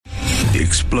The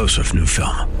explosive new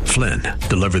film, Flynn,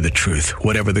 deliver the truth,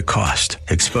 whatever the cost,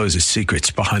 exposes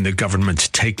secrets behind the government's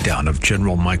takedown of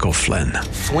General Michael Flynn.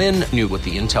 Flynn knew what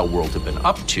the intel world had been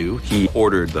up to. He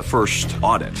ordered the first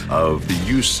audit of the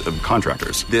use of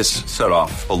contractors. This set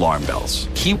off alarm bells.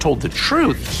 He told the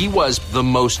truth. He was the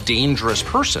most dangerous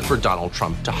person for Donald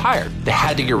Trump to hire. They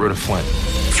had to get rid of Flynn.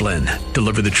 Flynn,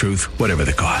 deliver the truth, whatever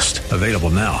the cost. Available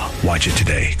now. Watch it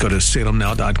today. Go to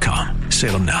salemnow.com.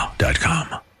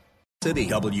 salemnow.com. City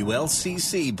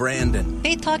WLCC Brandon.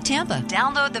 Faith Talk Tampa.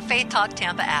 Download the Faith Talk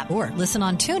Tampa app or listen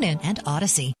on TuneIn and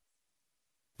Odyssey.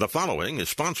 The following is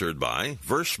sponsored by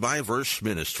Verse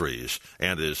Ministries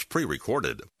and is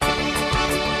pre-recorded.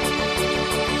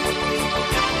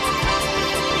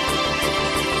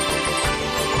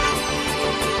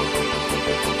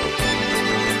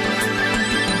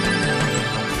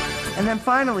 And then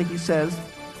finally he says,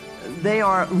 they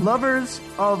are lovers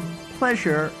of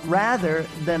pleasure rather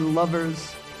than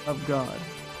lovers of God.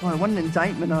 Boy, what an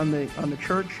indictment on the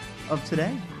church of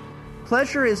today.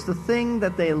 Pleasure is the thing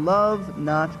that they love,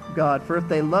 not God. For if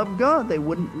they loved God, they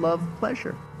wouldn't love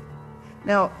pleasure.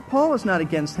 Now, Paul is not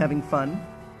against having fun.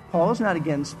 Paul is not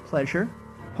against pleasure.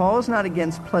 Paul is not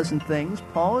against pleasant things.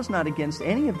 Paul is not against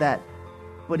any of that.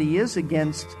 But he is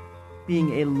against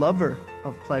being a lover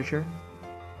of pleasure,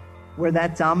 where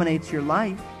that dominates your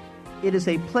life. It is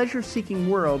a pleasure-seeking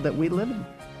world that we live in.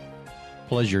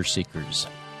 Pleasure seekers.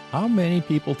 How many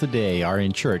people today are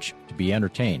in church to be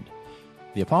entertained?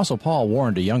 The Apostle Paul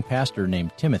warned a young pastor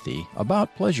named Timothy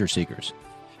about pleasure seekers,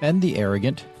 and the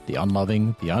arrogant, the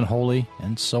unloving, the unholy,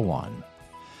 and so on.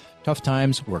 Tough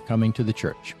times were coming to the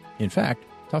church. In fact,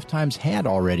 tough times had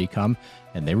already come,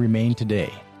 and they remain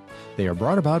today. They are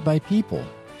brought about by people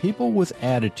with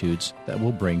attitudes that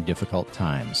will bring difficult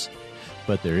times.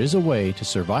 But there is a way to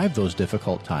survive those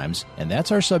difficult times, and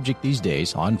that's our subject these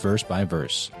days on Verse by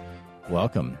Verse.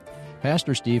 Welcome.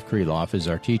 Pastor Steve Kreloff is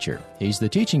our teacher. He's the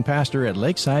teaching pastor at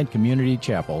Lakeside Community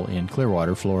Chapel in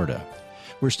Clearwater, Florida.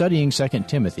 We're studying 2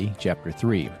 Timothy chapter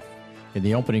 3. In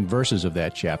the opening verses of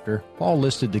that chapter, Paul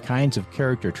listed the kinds of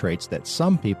character traits that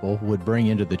some people would bring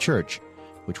into the church,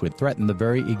 which would threaten the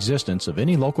very existence of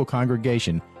any local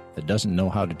congregation that doesn't know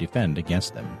how to defend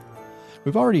against them.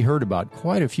 We've already heard about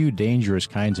quite a few dangerous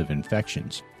kinds of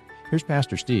infections. Here's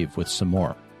Pastor Steve with some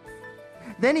more.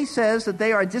 Then he says that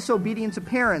they are disobedient to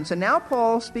parents. And now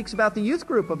Paul speaks about the youth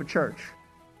group of a church.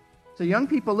 So young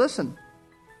people, listen.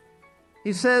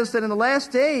 He says that in the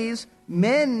last days,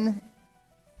 mankind,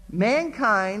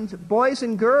 boys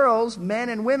and girls, men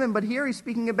and women, but here he's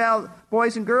speaking about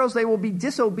boys and girls, they will be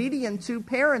disobedient to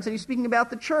parents. And he's speaking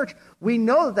about the church. We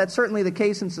know that that's certainly the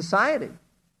case in society.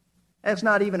 There's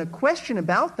not even a question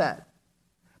about that.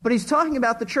 But he's talking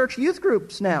about the church youth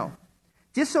groups now.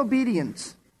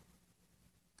 Disobedience.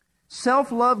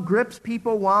 Self-love grips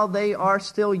people while they are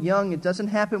still young. It doesn't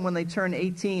happen when they turn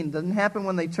 18. It doesn't happen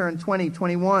when they turn 20,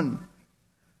 21.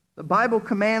 The Bible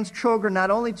commands children not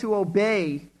only to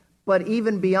obey, but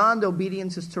even beyond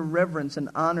obedience is to reverence and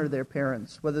honor their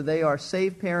parents, whether they are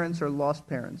saved parents or lost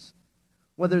parents.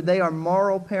 Whether they are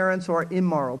moral parents or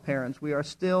immoral parents, we are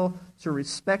still to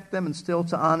respect them and still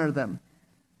to honor them.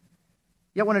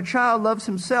 Yet when a child loves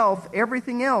himself,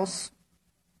 everything else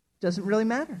doesn't really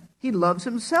matter. He loves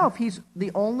himself. He's the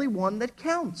only one that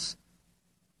counts.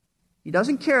 He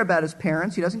doesn't care about his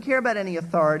parents. He doesn't care about any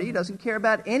authority. He doesn't care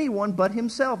about anyone but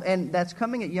himself. And that's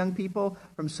coming at young people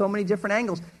from so many different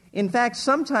angles. In fact,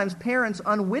 sometimes parents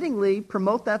unwittingly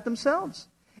promote that themselves.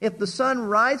 If the sun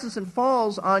rises and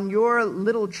falls on your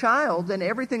little child, then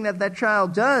everything that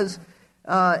child does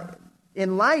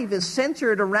in life is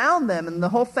centered around them, and the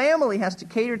whole family has to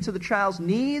cater to the child's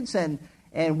needs and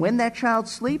when that child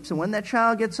sleeps and when that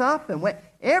child gets up and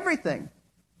everything,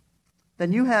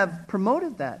 then you have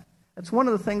promoted that. That's one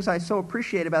of the things I so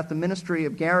appreciate about the ministry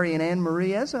of Gary and Anne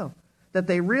Marie Ezzo, that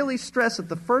they really stress that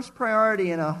the first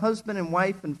priority in a husband and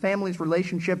wife and family's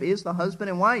relationship is the husband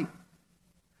and wife.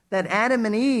 That Adam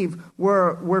and Eve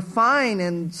were fine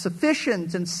and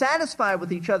sufficient and satisfied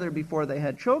with each other before they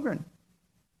had children.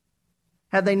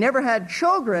 Had they never had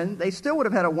children, they still would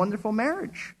have had a wonderful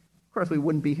marriage. Of course, we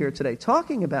wouldn't be here today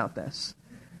talking about this.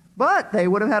 But they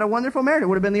would have had a wonderful marriage. It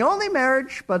would have been the only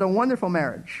marriage, but a wonderful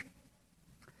marriage.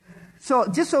 So,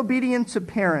 disobedience to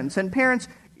parents. And parents,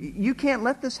 you can't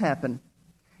let this happen.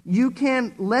 You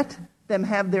can't let them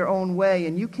have their own way,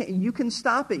 and you can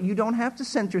stop it. You don't have to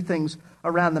center things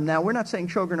around them. Now, we're not saying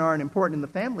children aren't important in the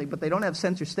family, but they don't have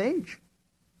center stage.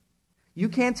 You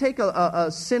can't take a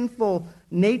sinful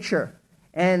nature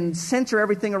and center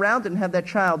everything around it and have that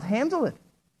child handle it.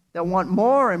 They'll want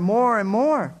more and more and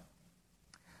more.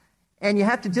 And you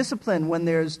have to discipline when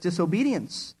there's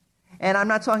disobedience. And I'm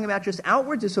not talking about just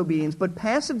outward disobedience, but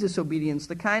passive disobedience,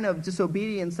 the kind of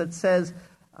disobedience that says,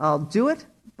 I'll do it,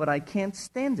 but I can't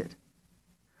stand it.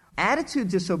 Attitude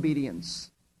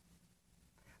disobedience,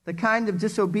 the kind of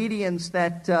disobedience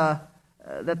that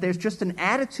there's just an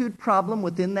attitude problem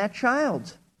within that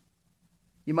child.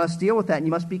 You must deal with that, and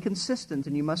you must be consistent,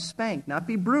 and you must spank, not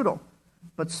be brutal,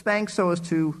 but spank so as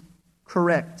to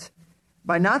correct.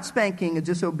 By not spanking a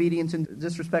disobedient and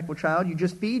disrespectful child, you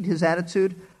just feed his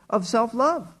attitude of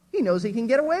self-love. He knows he can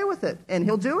get away with it, and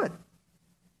he'll do it.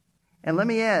 And let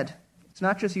me add, it's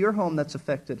not just your home that's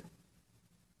affected.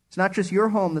 It's not just your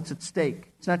home that's at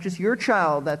stake. It's not just your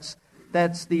child that's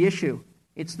the issue.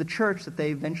 It's the church that they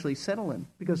eventually settle in,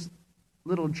 because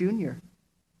little Junior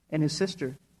and his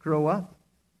sister grow up,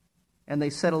 and they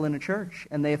settle in a church,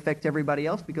 and they affect everybody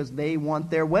else because they want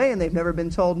their way, and they've never been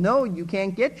told, no, you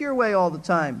can't get your way all the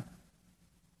time.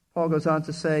 Paul goes on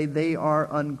to say they are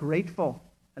ungrateful.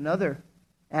 Another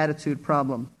attitude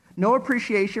problem. No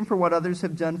appreciation for what others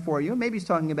have done for you. Maybe he's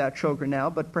talking about children now,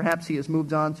 but perhaps he has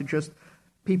moved on to just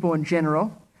people in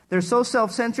general. They're so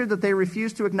self-centered that they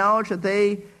refuse to acknowledge that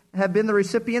they have been the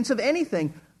recipients of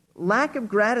anything. Lack of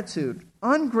gratitude,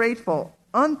 ungrateful,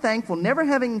 unthankful, never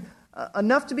having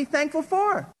enough to be thankful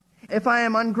for. If I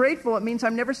am ungrateful, it means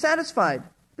I'm never satisfied,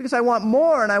 because I want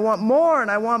more, and I want more,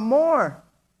 and I want more.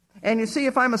 And you see,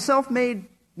 if I'm a self-made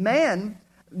man,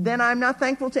 then I'm not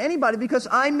thankful to anybody, because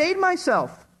I made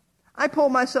myself. I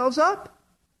pulled myself up.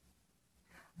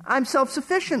 I'm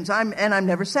self-sufficient, and I'm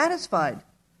never satisfied.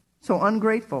 So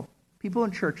ungrateful. People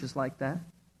in churches like that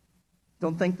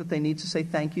don't think that they need to say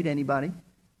thank you to anybody,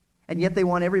 and yet they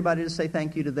want everybody to say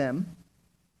thank you to them.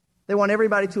 They want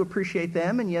everybody to appreciate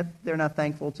them, and yet they're not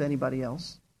thankful to anybody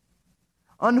else.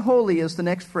 Unholy is the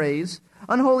next phrase.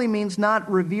 Unholy means not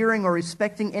revering or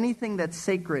respecting anything that's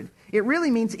sacred. It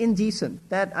really means indecent.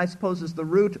 That, I suppose, is the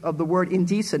root of the word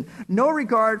indecent. No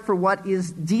regard for what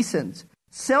is decent.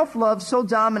 Self-love so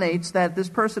dominates that this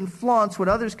person flaunts what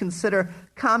others consider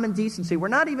common decency. We're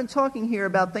not even talking here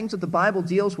about things that the Bible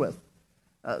deals with,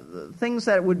 things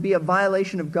that would be a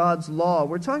violation of God's law.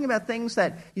 We're talking about things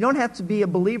that you don't have to be a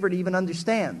believer to even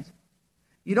understand.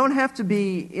 You don't have to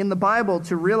be in the Bible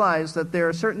to realize that there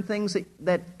are certain things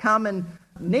that common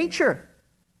nature,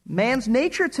 man's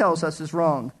nature, tells us is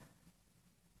wrong.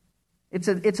 It's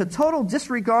a total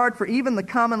disregard for even the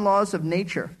common laws of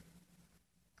nature.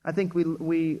 I think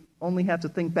we only have to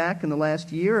think back in the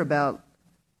last year about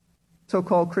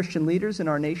so-called Christian leaders in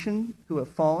our nation who have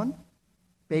fallen.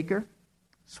 Baker,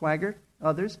 Swaggart,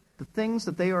 others. The things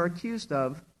that they are accused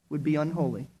of would be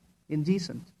unholy,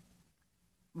 indecent,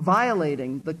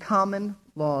 violating the common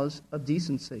laws of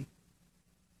decency.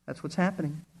 That's what's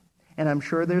happening. And I'm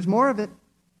sure there's more of it.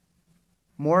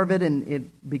 More of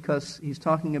it because he's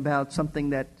talking about something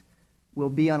that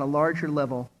will be on a larger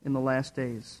level in the last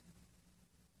days.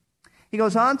 He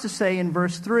goes on to say in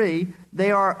verse 3,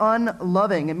 they are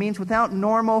unloving. It means without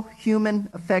normal human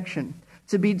affection,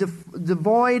 to be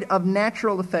devoid of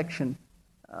natural affection.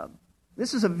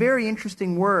 This is a very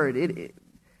interesting word.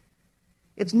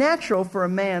 It's natural for a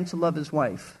man to love his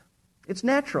wife. It's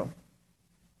natural.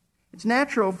 It's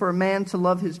natural for a man to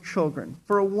love his children,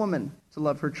 for a woman to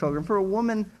love her children, for a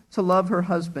woman to love her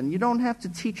husband. You don't have to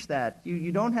teach that.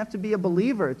 You don't have to be a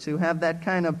believer to have that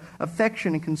kind of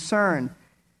affection and concern.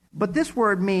 But this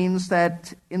word means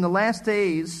that in the last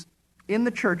days, in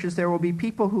the churches, there will be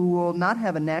people who will not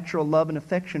have a natural love and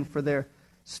affection for their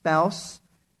spouse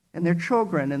and their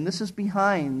children. And this is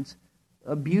behind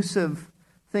abusive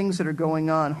things that are going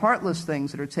on, heartless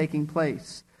things that are taking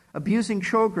place, abusing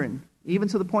children, even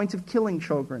to the point of killing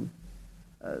children,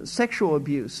 sexual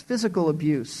abuse, physical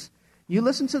abuse. You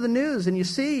listen to the news and you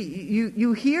see,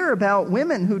 you hear about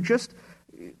women who just,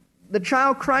 the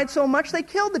child cried so much they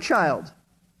killed the child.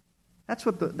 That's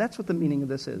what the meaning of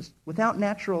this is. Without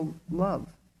natural love.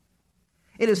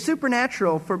 It is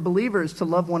supernatural for believers to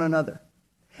love one another.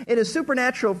 It is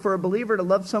supernatural for a believer to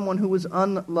love someone who is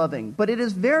unloving. But it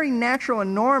is very natural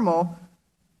and normal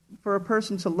for a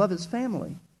person to love his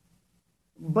family.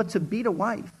 But to beat a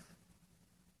wife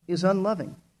is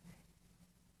unloving.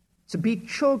 To beat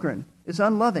children is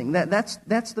unloving. That's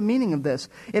the meaning of this.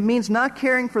 It means not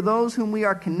caring for those whom we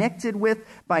are connected with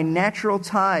by natural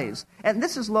ties. And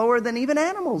this is lower than even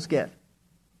animals get.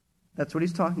 That's what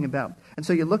he's talking about. And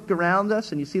so you look around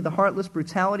us and you see the heartless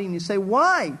brutality and you say,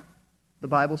 why? The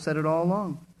Bible said it all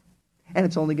along. And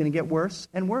it's only going to get worse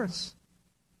and worse.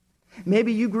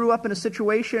 Maybe you grew up in a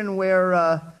situation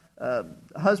where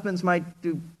husbands might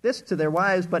do this to their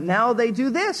wives, but now they do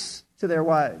this to their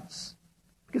wives.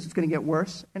 Because it's going to get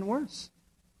worse and worse.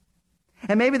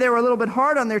 And maybe they were a little bit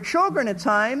hard on their children at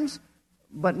times,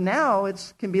 but now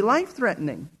it can be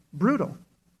life-threatening, brutal.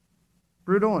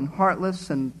 Brutal and heartless,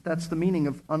 and that's the meaning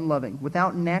of unloving,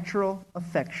 without natural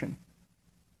affection.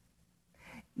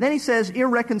 Then he says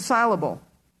irreconcilable,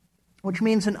 which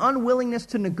means an unwillingness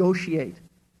to negotiate.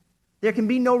 There can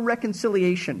be no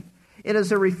reconciliation. It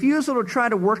is a refusal to try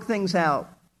to work things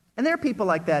out. And there are people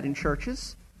like that in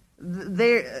churches.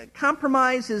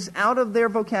 Compromise is out of their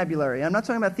vocabulary. I'm not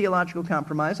talking about theological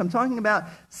compromise. I'm talking about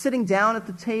sitting down at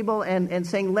the table and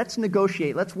saying, let's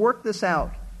negotiate. Let's work this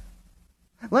out.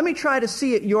 Let me try to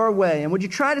see it your way. And would you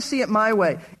try to see it my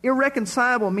way?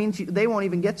 Irreconcilable means they won't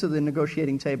even get to the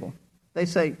negotiating table. They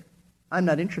say, I'm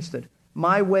not interested.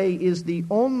 My way is the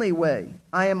only way.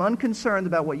 I am unconcerned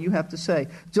about what you have to say.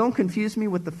 Don't confuse me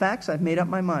with the facts. I've made up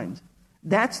my mind.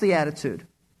 That's the attitude.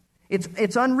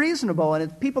 It's unreasonable, and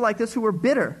it's people like this who are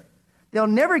bitter. They'll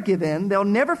never give in, they'll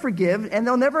never forgive, and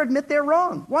they'll never admit they're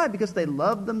wrong. Why? Because they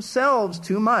love themselves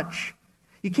too much.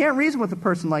 You can't reason with a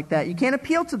person like that. You can't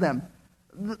appeal to them.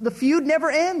 The feud never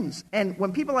ends. And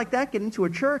when people like that get into a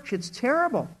church, it's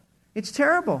terrible. It's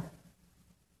terrible.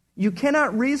 You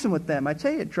cannot reason with them. I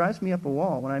tell you, it drives me up a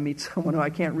wall when I meet someone who I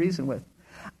can't reason with.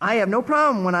 I have no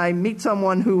problem when I meet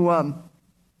someone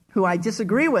who I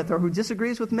disagree with or who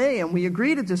disagrees with me, and we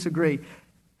agree to disagree.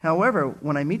 However,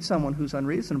 when I meet someone who's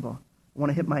unreasonable, I want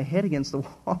to hit my head against the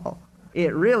wall.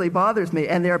 It really bothers me.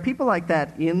 And there are people like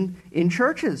that in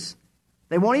churches.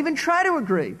 They won't even try to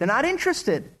agree. They're not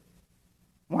interested.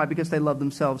 Why? Because they love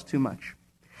themselves too much.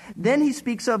 Then he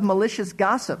speaks of malicious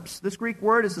gossips. This Greek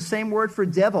word is the same word for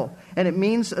devil, and it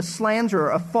means a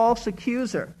slanderer, a false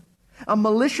accuser. A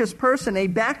malicious person, a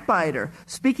backbiter,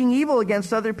 speaking evil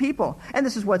against other people. And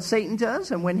this is what Satan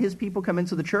does, and when his people come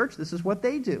into the church, this is what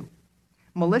they do.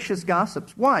 Malicious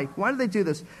gossips. Why? Why do they do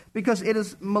this? Because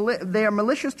they are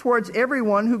malicious towards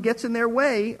everyone who gets in their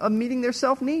way of meeting their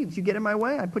self-needs. You get in my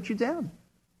way, I put you down.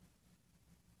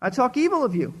 I talk evil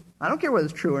of you. I don't care whether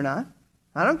it's true or not.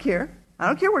 I don't care. I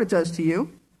don't care what it does to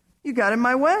you. You got in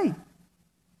my way.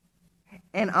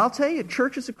 And I'll tell you,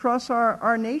 churches across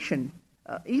our nation,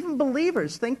 even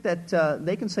believers, think that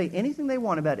they can say anything they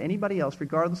want about anybody else,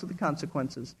 regardless of the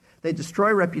consequences. They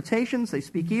destroy reputations. They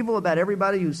speak evil about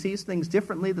everybody who sees things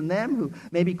differently than them, who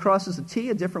maybe crosses a T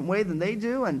a different way than they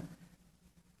do. And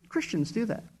Christians do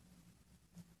that.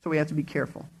 So we have to be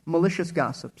careful. Malicious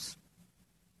gossips.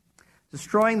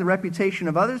 Destroying the reputation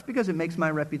of others because it makes my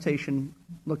reputation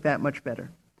look that much better.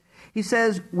 He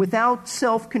says, without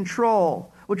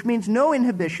self-control, which means no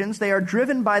inhibitions. They are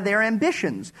driven by their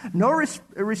ambitions. No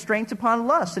restraint upon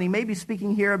lust. And he may be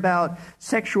speaking here about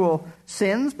sexual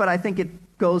sins, but I think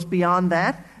it goes beyond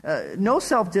that. No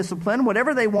self-discipline.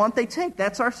 Whatever they want, they take.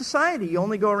 That's our society. You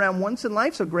only go around once in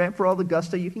life, so grab for all the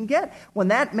gusto you can get. When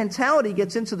that mentality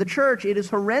gets into the church, it is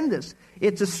horrendous.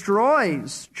 It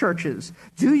destroys churches.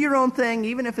 Do your own thing,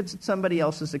 even if it's at somebody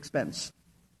else's expense.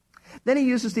 Then he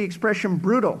uses the expression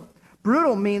brutal.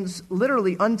 Brutal means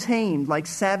literally untamed, like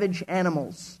savage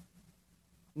animals.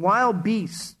 Wild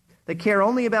beasts that care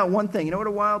only about one thing. You know what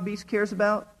a wild beast cares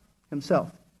about?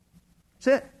 Himself.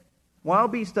 That's it.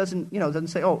 Wild beast doesn't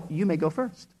say, oh, you may go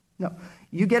first. No.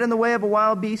 You get in the way of a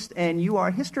wild beast and you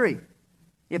are history,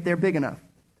 if they're big enough.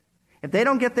 If they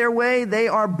don't get their way, they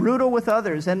are brutal with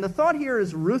others. And the thought here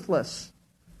is ruthless.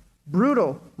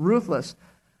 Brutal, ruthless.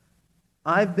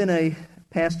 I've been a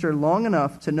pastor long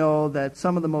enough to know that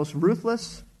some of the most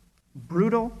ruthless,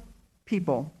 brutal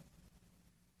people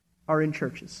are in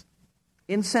churches.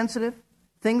 Insensitive.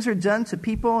 Things are done to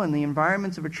people in the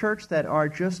environments of a church that are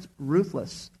just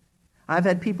ruthless. I've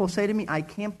had people say to me, I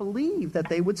can't believe that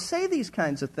they would say these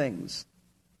kinds of things.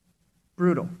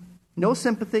 Brutal. No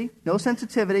sympathy, no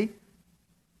sensitivity.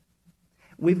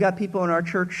 We've got people in our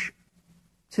church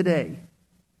today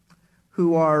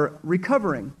who are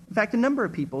recovering. In fact, a number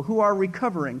of people who are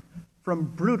recovering from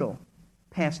brutal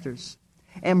pastors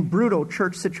and brutal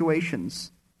church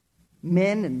situations.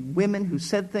 Men and women who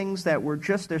said things that were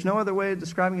just, there's no other way of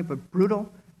describing it, but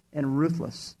brutal and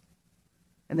ruthless.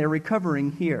 And they're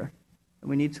recovering here. And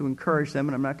we need to encourage them,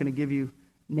 and I'm not going to give you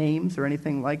names or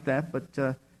anything like that,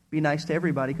 but be nice to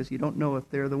everybody because you don't know if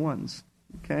they're the ones.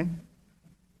 Okay?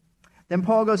 Then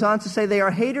Paul goes on to say they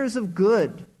are haters of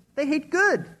good. They hate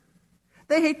good.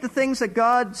 They hate the things that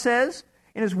God says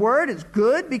in His Word is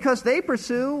good because they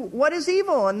pursue what is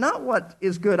evil and not what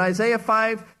is good. Isaiah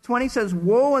 5:20 says,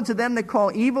 woe unto them that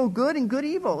call evil good and good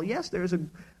evil. Yes, there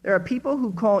are people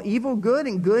who call evil good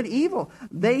and good evil.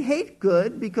 They hate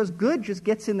good because good just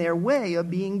gets in their way of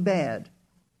being bad.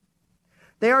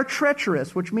 They are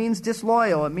treacherous, which means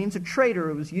disloyal. It means a traitor.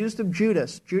 It was used of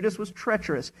Judas. Judas was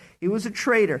treacherous. He was a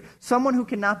traitor, someone who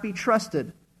cannot be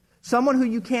trusted, someone who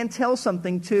you can tell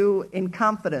something to in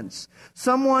confidence,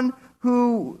 someone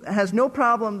who has no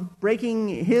problem breaking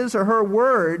his or her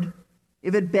word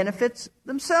if it benefits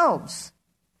themselves.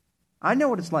 I know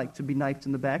what it's like to be knifed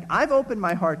in the back. I've opened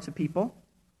my heart to people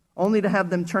only to have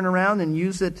them turn around and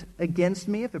use it against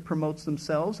me if it promotes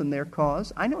themselves and their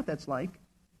cause. I know what that's like.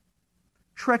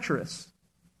 Treacherous,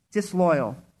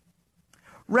 disloyal,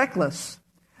 reckless.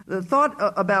 The thought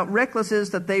about reckless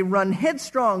is that they run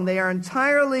headstrong. They are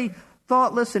entirely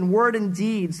thoughtless in word and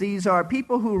deeds. These are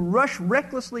people who rush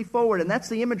recklessly forward, and that's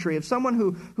the imagery of someone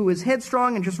who is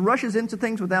headstrong and just rushes into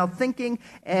things without thinking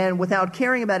and without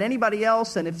caring about anybody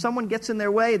else. And if someone gets in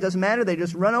their way, it doesn't matter. They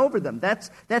just run over them. That's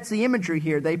the imagery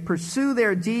here. They pursue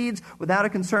their deeds without a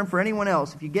concern for anyone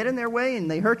else. If you get in their way and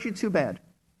they hurt you, too bad.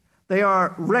 They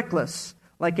are reckless,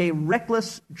 like a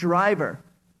reckless driver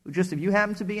who just, if you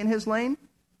happen to be in his lane,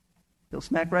 he'll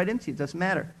smack right into you. It doesn't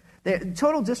matter. They're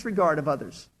total disregard of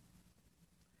others.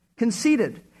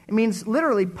 Conceited. It means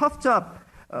literally puffed up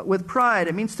with pride.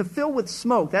 It means to fill with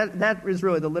smoke. That is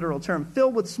really the literal term.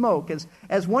 Fill with smoke,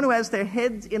 as one who has their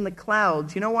heads in the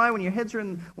clouds. You know why? When your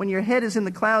head is in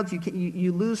the clouds,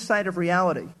 you lose sight of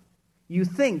reality. You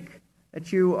think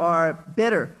that you are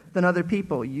better than other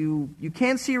people. You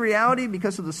can't see reality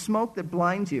because of the smoke that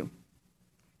blinds you.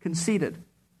 Conceited.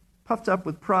 Puffed up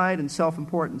with pride and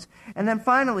self-importance. And then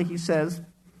finally he says,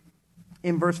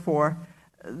 in verse 4,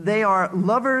 they are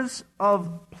lovers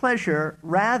of pleasure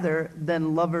rather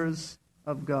than lovers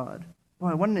of God.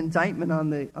 Boy, what an indictment on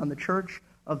the church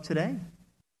of today.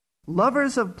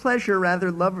 Lovers of pleasure rather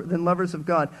than lovers of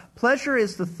God. Pleasure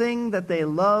is the thing that they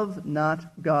love,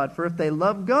 not God. For if they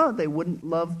loved God, they wouldn't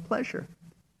love pleasure.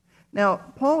 Now,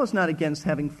 Paul is not against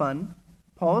having fun.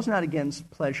 Paul is not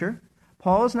against pleasure.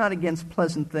 Paul is not against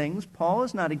pleasant things. Paul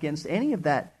is not against any of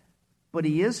that. But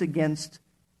he is against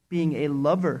being a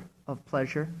lover of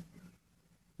pleasure,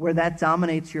 where that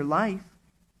dominates your life.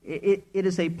 It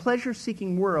is a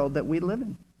pleasure-seeking world that we live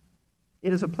in.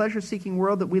 It is a pleasure-seeking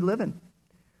world that we live in.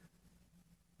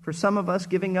 For some of us,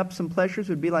 giving up some pleasures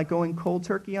would be like going cold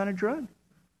turkey on a drug.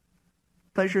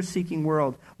 Pleasure-seeking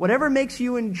world. Whatever makes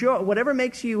you enjoy, whatever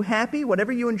makes you happy,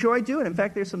 whatever you enjoy, do it. In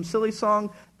fact, there's some silly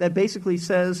song that basically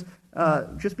says,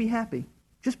 just be happy.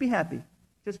 Just be happy.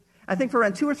 I think for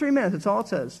around 2 or 3 minutes, that's all it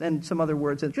says. And some other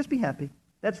words, just be happy.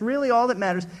 That's really all that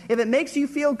matters. If it makes you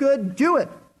feel good, do it.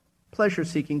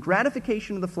 Pleasure-seeking,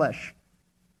 gratification of the flesh.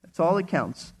 That's all that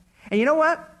counts. And you know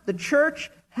what? The church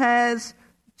has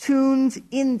tuned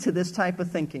into this type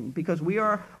of thinking because we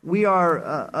are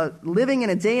living in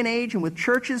a day and age in which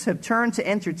churches have turned to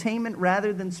entertainment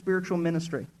rather than spiritual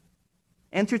ministry.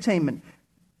 Entertainment.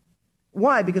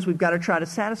 Why? Because we've got to try to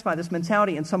satisfy this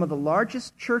mentality. And some of the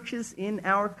largest churches in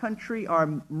our country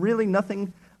are really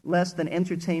nothing less than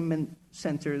entertainment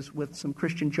centers with some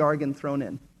Christian jargon thrown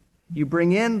in. You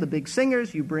bring in the big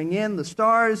singers, you bring in the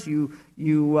stars, you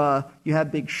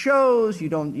have big shows, you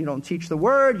don't teach the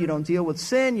word, you don't deal with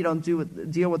sin, you don't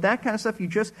deal with that kind of stuff. You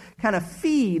just kind of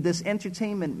feed this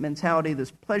entertainment mentality,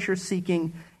 this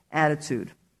pleasure-seeking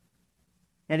attitude.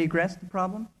 And do you grasp the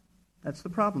problem? That's the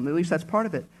problem. At least that's part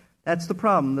of it. That's the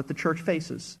problem that the church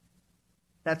faces.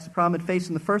 That's the problem it faced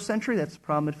in the first century. That's the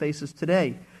problem it faces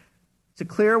today. It's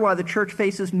clear why the church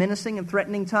faces menacing and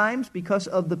threatening times because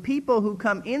of the people who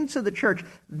come into the church.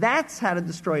 That's how to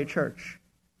destroy a church.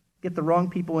 Get the wrong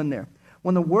people in there.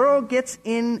 When the world gets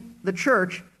in the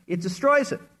church, it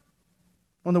destroys it.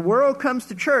 When the world comes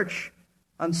to church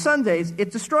on Sundays, it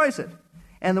destroys it.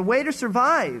 And the way to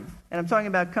survive, and I'm talking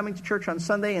about coming to church on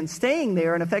Sunday and staying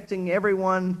there and affecting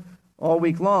everyone all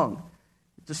week long,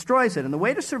 it destroys it. And the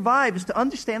way to survive is to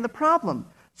understand the problem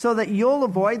so that you'll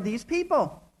avoid these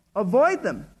people. Avoid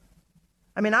them.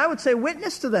 I mean, I would say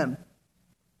witness to them.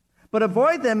 But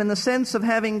avoid them in the sense of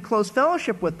having close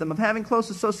fellowship with them, of having close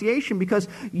association, because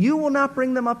you will not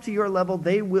bring them up to your level.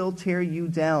 They will tear you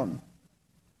down.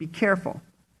 Be careful.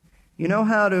 You know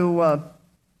how to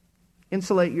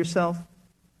insulate yourself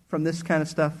from this kind of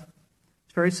stuff?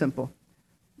 It's very simple.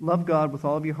 Love God with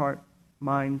all of your heart,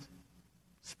 mind,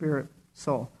 spirit,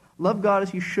 soul. Love God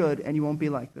as you should, and you won't be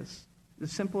like this.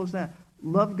 As simple as that.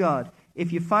 Love God.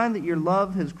 If you find that your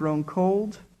love has grown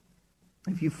cold,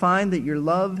 if you find that your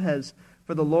love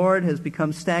for the Lord has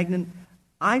become stagnant,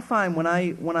 I find when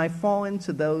I fall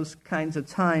into those kinds of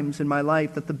times in my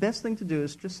life that the best thing to do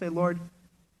is just say, Lord,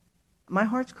 my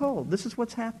heart's cold. This is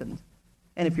what's happened.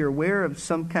 And if you're aware of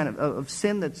some kind of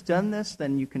sin that's done this,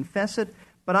 then you confess it.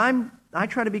 But I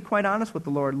try to be quite honest with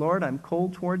the Lord. Lord, I'm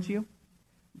cold towards you.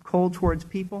 I'm cold towards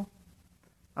people.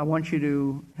 I want you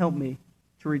to help me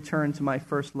to return to my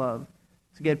first love,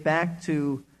 to get back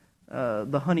to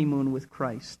the honeymoon with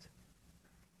Christ.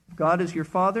 If God is your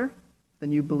Father,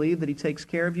 then you believe that He takes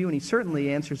care of you, and He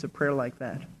certainly answers a prayer like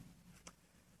that.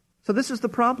 So this is the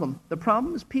problem. The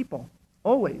problem is people,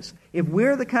 always. If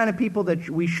we're the kind of people that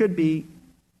we should be,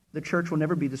 the church will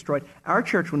never be destroyed. Our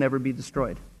church will never be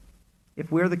destroyed.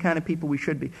 If we're the kind of people we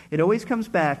should be. It always comes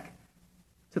back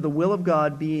to the will of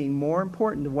God being more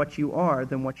important to what you are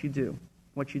than what you do.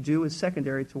 What you do is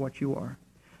secondary to what you are.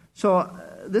 So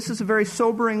this is a very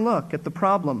sobering look at the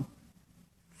problem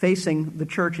facing the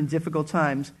church in difficult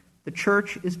times. The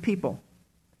church is people.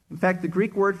 In fact, the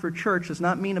Greek word for church does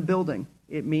not mean a building.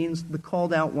 It means the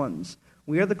called out ones.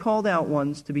 We are the called out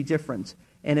ones to be different.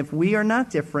 And if we are not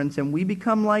different and we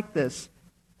become like this,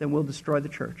 then we'll destroy the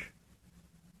church.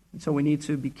 And so we need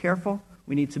to be careful.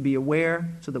 We need to be aware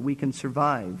so that we can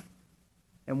survive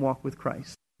and walk with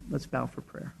Christ. Let's bow for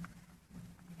prayer.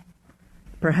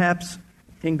 Perhaps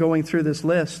in going through this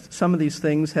list, some of these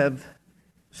things have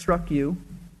struck you.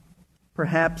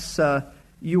 Perhaps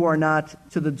you are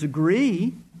not to the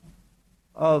degree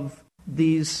of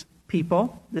these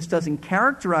people. This doesn't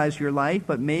characterize your life,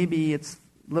 but maybe it's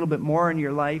a little bit more in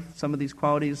your life, some of these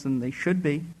qualities, than they should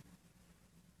be.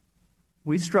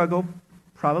 We struggle.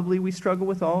 Probably we struggle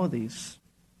with all of these.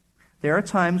 There are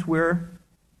times we're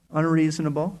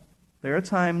unreasonable. There are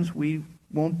times we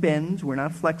won't bend. We're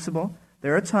not flexible.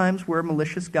 There are times we're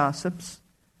malicious gossips.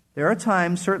 There are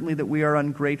times, certainly, that we are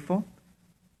ungrateful.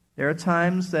 There are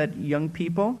times that young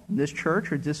people in this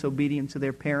church are disobedient to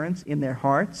their parents in their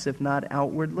hearts, if not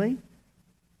outwardly,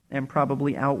 and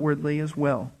probably outwardly as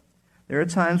well. There are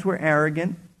times we're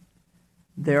arrogant.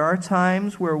 There are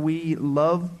times where we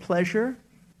love pleasure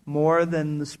more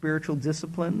than the spiritual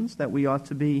disciplines that we ought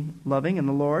to be loving in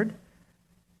the Lord.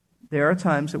 There are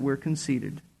times that we're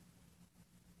conceited.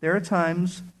 There are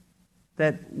times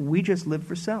that we just live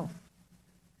for self.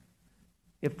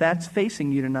 If that's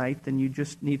facing you tonight, then you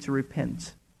just need to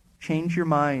repent. Change your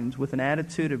mind with an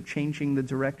attitude of changing the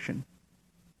direction.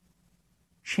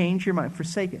 Change your mind.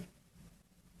 Forsake it.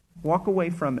 Walk away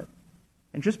from it.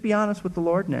 And just be honest with the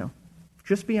Lord now.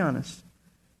 Just be honest.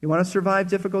 You want to survive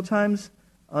difficult times?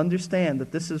 Understand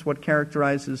that this is what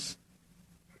characterizes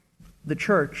the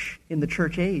church in the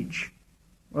church age.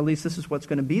 Or at least this is what's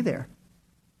going to be there.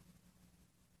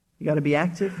 You got to be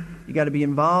active. You got to be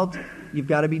involved. You've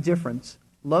got to be different.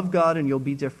 Love God and you'll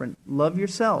be different. Love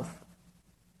yourself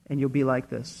and you'll be like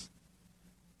this.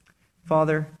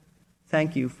 Father,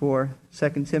 thank you for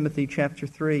 2 Timothy chapter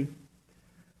 3.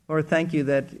 Lord, thank you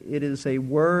that it is a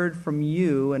word from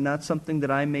you and not something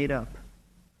that I made up.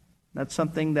 Not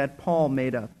something that Paul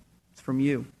made up. It's from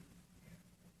you.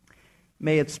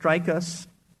 May it strike us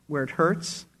where it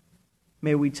hurts.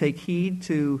 May we take heed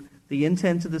to the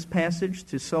intent of this passage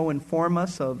to so inform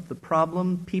us of the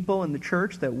problem people in the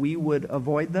church that we would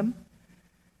avoid them,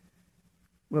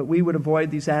 that we would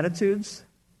avoid these attitudes,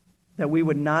 that we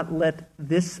would not let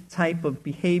this type of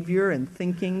behavior and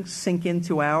thinking sink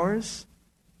into ours.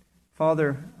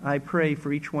 Father, I pray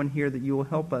for each one here that you will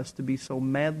help us to be so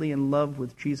madly in love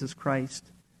with Jesus Christ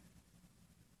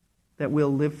that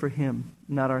we'll live for Him,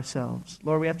 not ourselves.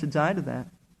 Lord, we have to die to that.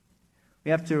 We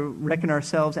have to reckon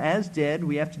ourselves as dead.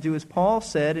 We have to do as Paul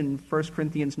said in 1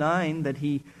 Corinthians 9, that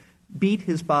he beat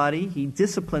his body, he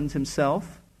disciplined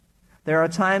himself. There are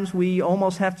times we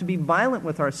almost have to be violent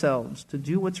with ourselves to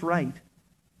do what's right.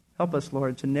 Help us,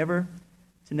 Lord, to never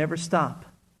stop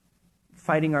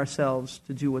fighting ourselves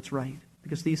to do what's right,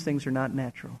 because these things are not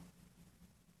natural.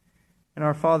 And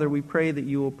our Father, we pray that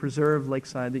you will preserve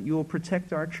Lakeside, that you will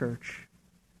protect our church.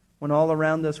 When all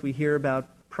around us we hear about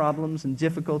problems and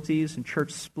difficulties and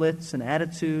church splits and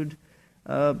attitude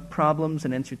problems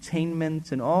and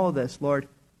entertainment and all of this, Lord,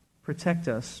 protect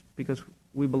us because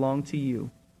we belong to you.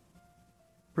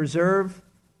 Preserve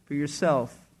for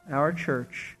yourself our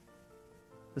church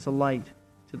as a light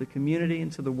to the community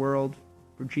and to the world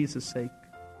for Jesus' sake.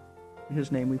 In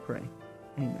His name we pray.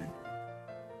 Amen.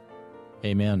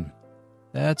 Amen.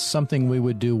 That's something we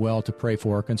would do well to pray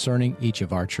for concerning each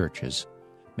of our churches.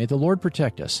 May the Lord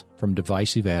protect us from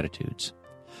divisive attitudes.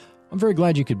 I'm very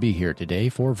glad you could be here today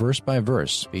for Verse by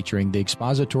Verse, featuring the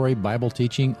expository Bible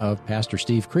teaching of Pastor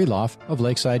Steve Kreloff of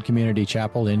Lakeside Community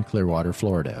Chapel in Clearwater,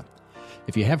 Florida.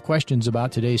 If you have questions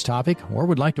about today's topic or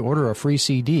would like to order a free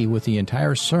CD with the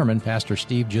entire sermon Pastor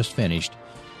Steve just finished,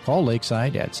 call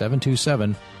Lakeside at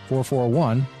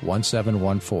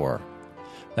 727-441-1714.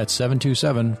 That's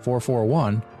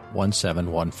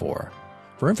 727-441-1714.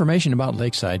 For information about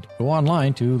Lakeside, go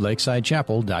online to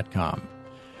lakesidechapel.com.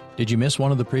 Did you miss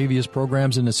one of the previous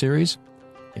programs in the series?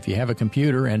 If you have a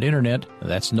computer and internet,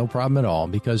 that's no problem at all,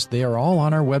 because they are all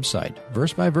on our website,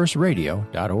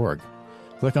 versebyverseradio.org.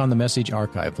 Click on the Message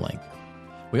Archive link.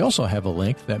 We also have a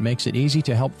link that makes it easy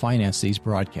to help finance these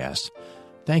broadcasts.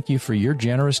 Thank you for your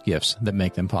generous gifts that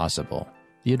make them possible.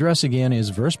 The address again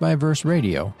is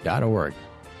versebyverseradio.org.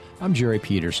 I'm Jerry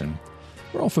Peterson.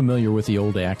 We're all familiar with the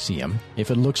old axiom,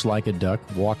 if it looks like a duck,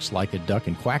 walks like a duck,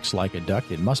 and quacks like a duck,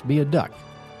 it must be a duck.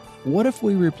 What if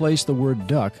we replace the word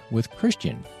duck with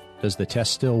Christian? Does the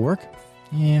test still work?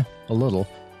 Yeah, a little.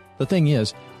 The thing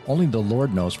is, only the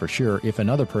Lord knows for sure if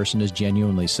another person is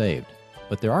genuinely saved.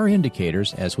 But there are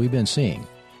indicators, as we've been seeing.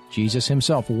 Jesus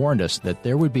himself warned us that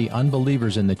there would be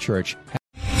unbelievers in the church.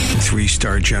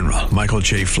 3-star General Michael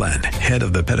J. Flynn, head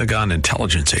of the Pentagon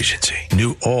Intelligence Agency,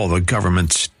 knew all the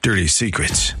government's dirty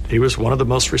secrets. He was one of the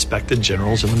most respected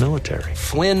generals in the military.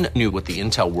 Flynn knew what the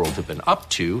intel world had been up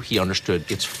to. He understood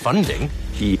its funding.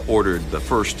 He ordered the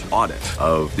first audit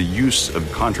of the use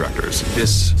of contractors.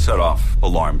 This set off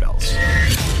alarm bells.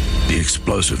 The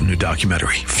explosive new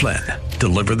documentary, Flynn,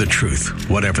 Deliver the Truth,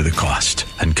 Whatever the Cost,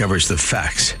 uncovers the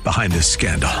facts behind this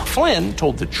scandal. Flynn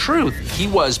told the truth. He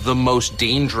was the most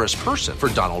dangerous person for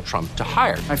Donald Trump to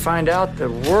hire. I find out the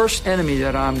worst enemy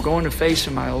that I'm going to face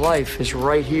in my life is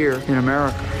right here in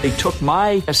America. They took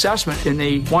my assessment and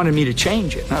they wanted me to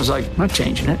change it. And I was like, I'm not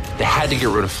changing it. They had to get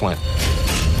rid of Flynn.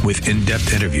 With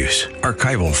in-depth interviews,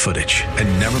 archival footage,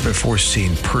 and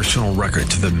never-before-seen personal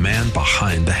records of the man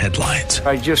behind the headlines.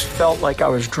 I just felt like I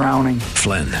was drowning.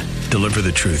 Flynn, Deliver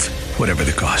the Truth, Whatever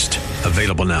the Cost.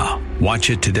 Available now.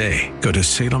 Watch it today. Go to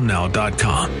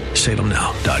salemnow.com.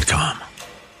 salemnow.com.